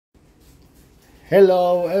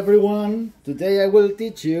Hello everyone, today I will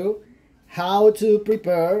teach you how to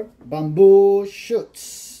prepare bamboo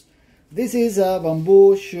shoots. This is a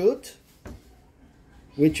bamboo shoot,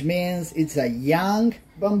 which means it's a young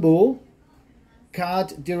bamboo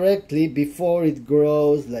cut directly before it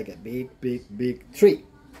grows like a big tree.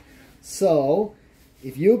 So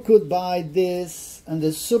if you could buy this in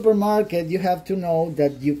the supermarket, you have to know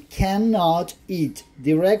that you cannot eat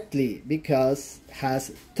directly because it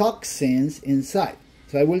has toxins inside.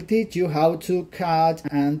 So I will teach you how to cut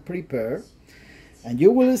and prepare, and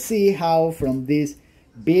you will see how from this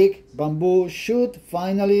big bamboo shoot,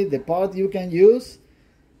 finally the part you can use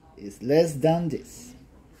is less than this.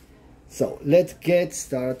 So let's get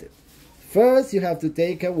started. First, you have to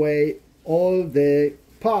take away all the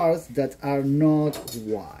parts that are not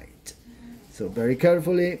white. So very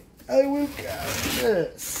carefully, I will cut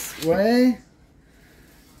this way.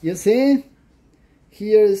 You see,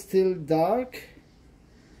 here is still dark,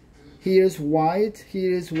 here is white,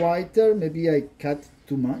 here is whiter. Maybe I cut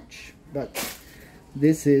too much, but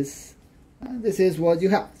this is what you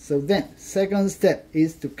have. So then, second step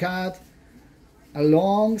is to cut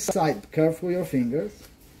alongside. Careful your fingers.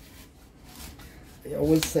 I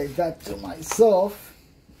always say that to myself.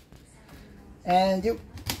 And you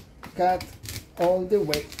cut all the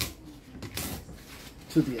way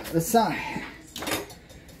to the other side,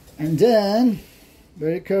 and then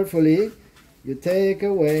very carefully you take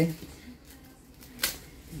away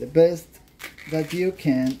the best that you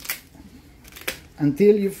can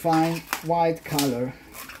until you find white color.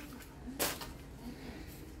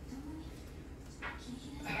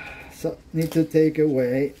 So need to take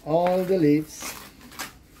away all the leaves.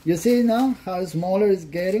 You see now how smaller it's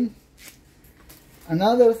getting?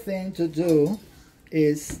 Another thing to do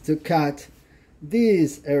is to cut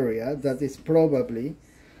this area that is probably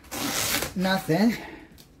nothing.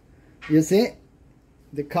 You see,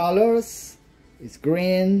 the colors is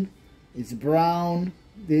green, it's brown,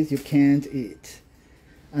 this you can't eat.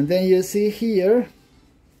 And then you see here,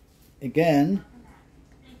 again,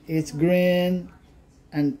 it's green,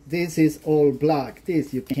 and this is all black,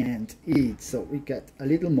 this you can't eat. So we cut a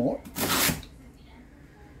little more.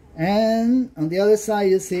 And on the other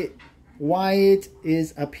side you see white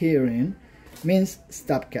is appearing, means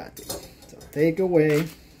stop cutting. So take away.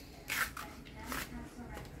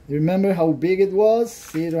 Remember how big it was?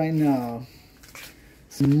 See it right now,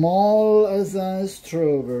 small as a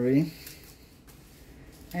strawberry,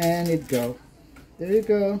 and it go. There you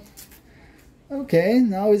go. Okay,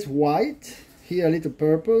 now it's white, here a little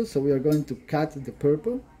purple, so we are going to cut the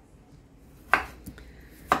purple.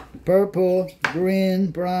 Purple,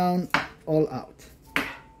 green, brown, all out.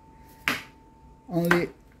 Only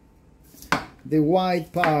the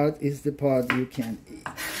white part is the part you can eat.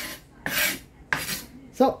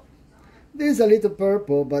 So this is a little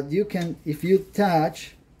purple, but you can, if you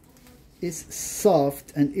touch, it's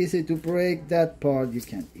soft and easy to break. That part you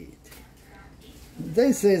can eat.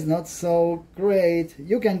 This is not so great.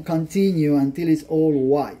 You can continue until it's all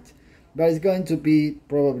white, but it's going to be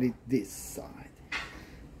probably this side.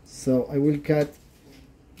 So I will cut.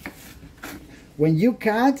 When you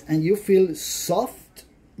cut and you feel soft,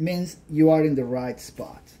 means you are in the right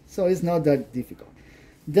spot. So it's not that difficult.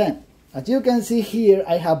 Then, as you can see here,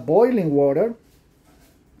 I have boiling water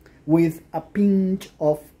with a pinch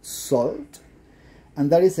of salt.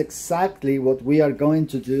 And that is exactly what we are going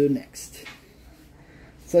to do next.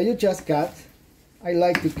 So you just cut. I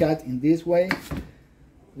like to cut in this way.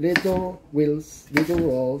 Little wheels, little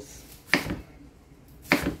rolls.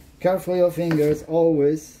 Careful your fingers,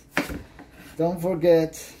 always. Don't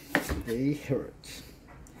forget, they hurt.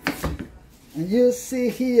 And you see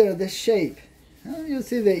here the shape. You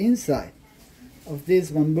see the inside of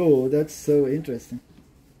this bamboo. That's so interesting.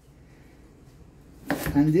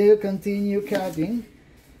 And you continue cutting.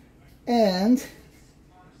 And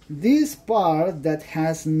this part that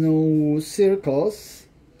has no circles,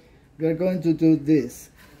 we are going to do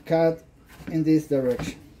this. Cut in this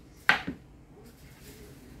direction.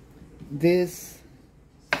 This,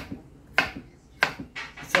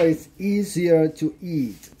 so it's easier to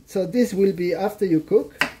eat. So this will be, after you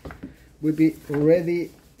cook, will be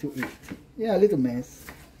ready to eat. Yeah, a little mess.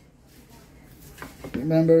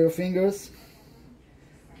 Remember your fingers.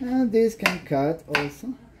 And this can cut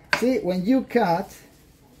also. See, when you cut,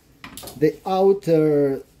 the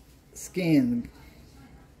outer skin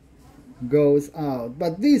goes out,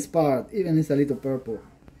 but this part, even is a little purple,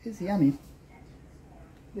 it's yummy.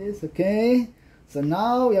 This, okay. So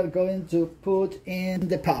now we are going to put in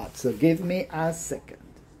the pot. So give me a second.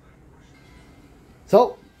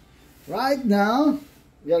 So right now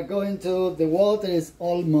we are going to, the water is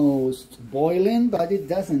almost boiling, but it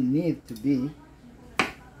doesn't need to be.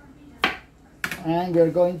 And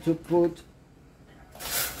we're going to put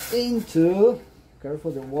into,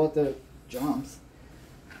 careful the water jumps,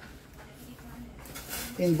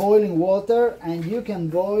 in boiling water, and you can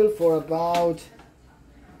boil for about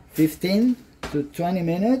 15 to 20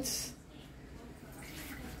 minutes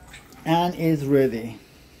and it's ready.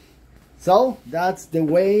 So that's the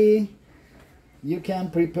way you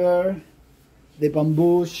can prepare the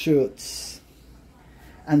bamboo shoots.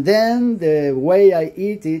 And then the way I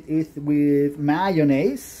eat it is with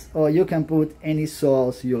mayonnaise, or you can put any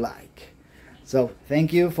sauce you like. So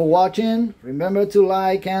thank you for watching. Remember to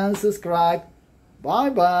like and subscribe.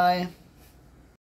 Bye bye.